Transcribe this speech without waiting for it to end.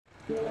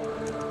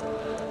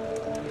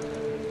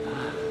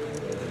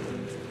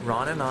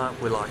Ryan and I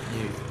were like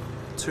you,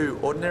 two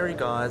ordinary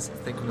guys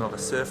thinking of a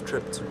surf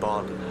trip to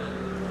Bali,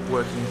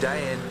 working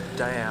day in,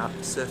 day out,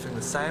 surfing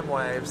the same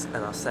waves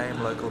at our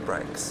same local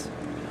breaks.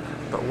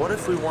 But what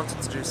if we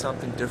wanted to do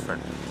something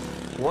different?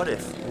 What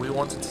if we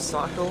wanted to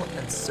cycle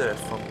and surf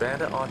from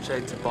Banda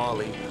Aceh to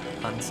Bali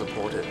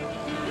unsupported?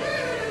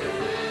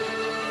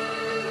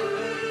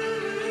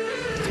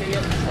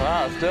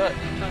 Alright, let's do it.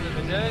 I've never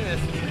been doing this,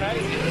 it's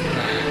crazy.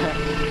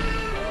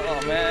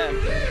 Oh man,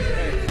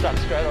 getting stuck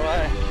straight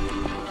away.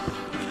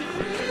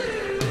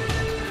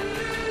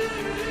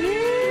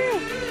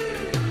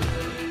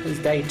 It's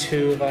day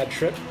 2 of our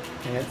trip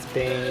and it's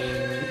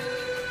been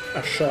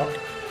a shock.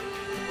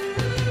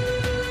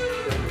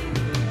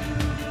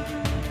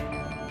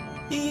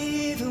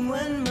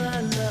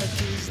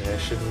 Yeah,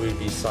 should we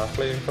be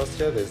cycling across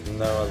here? There's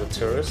no other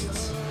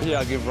tourists. Yeah,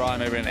 I'll give Ryan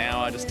maybe an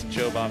hour just to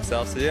chill by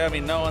himself. So yeah, I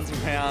mean, no one's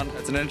around.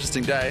 It's an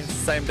interesting day. It's the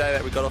same day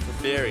that we got off the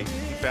ferry.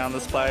 We found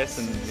this place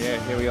and yeah,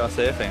 here we are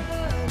surfing.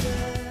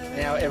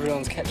 Now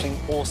everyone's catching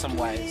awesome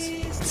waves.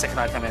 It's the second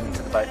I come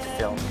into the boat to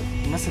film.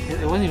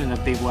 It wasn't even a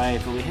big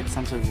wave, but we hit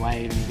some sort of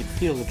wave and you could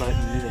feel the boat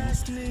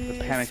moving.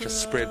 The panic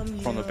just spread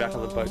from the back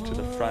of the boat to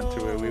the front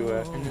to where we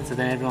were. And so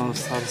then everyone was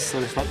sort of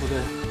stuck with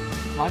a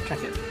life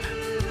jacket.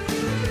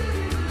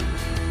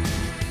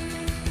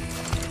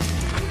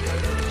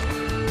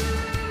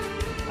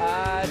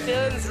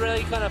 Dylan's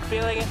really kind of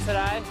feeling it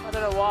today. I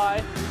don't know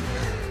why.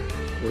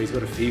 Well, he's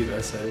got a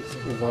fever, so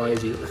why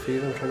has he got the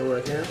fever? I'm trying to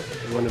work out.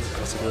 One of the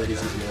possibilities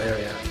is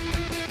malaria.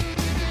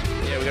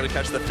 Yeah, we got to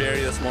catch the ferry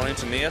this morning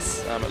to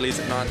Nias. It leaves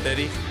at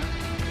 9:30.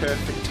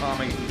 Perfect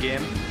timing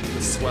again.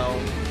 The swell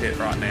hit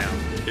right now.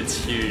 It's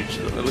huge.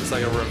 It looks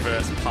like a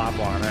reverse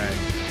pipeline, eh?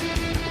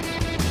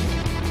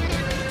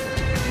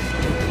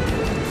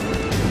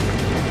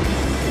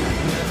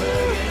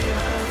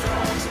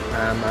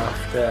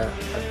 After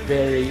a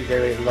very,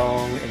 very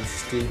long and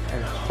steep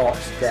and hot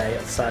day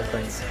of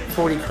cycling,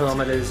 40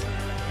 kilometres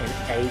in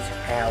 8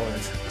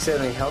 hours. It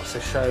certainly helps to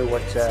show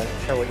what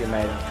you're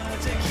made of.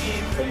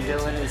 But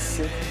Dylan is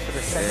sick for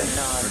the second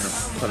time.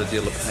 Quite a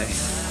deal of pain.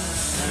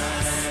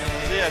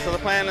 So yeah, so the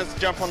plan is to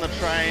jump on the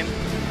train.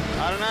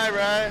 I don't know,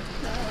 bro.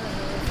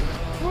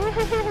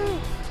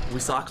 We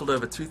cycled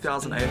over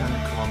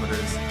 2,800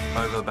 kilometres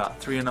over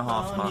about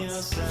 3.5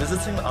 months,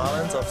 visiting the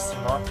islands of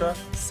Sumatra,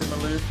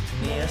 Similue,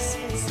 Nias,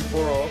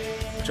 Siporo,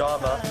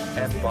 Java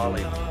and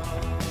Bali.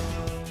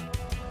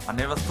 I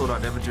never thought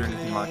I'd ever do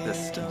anything like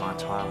this in my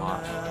entire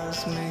life.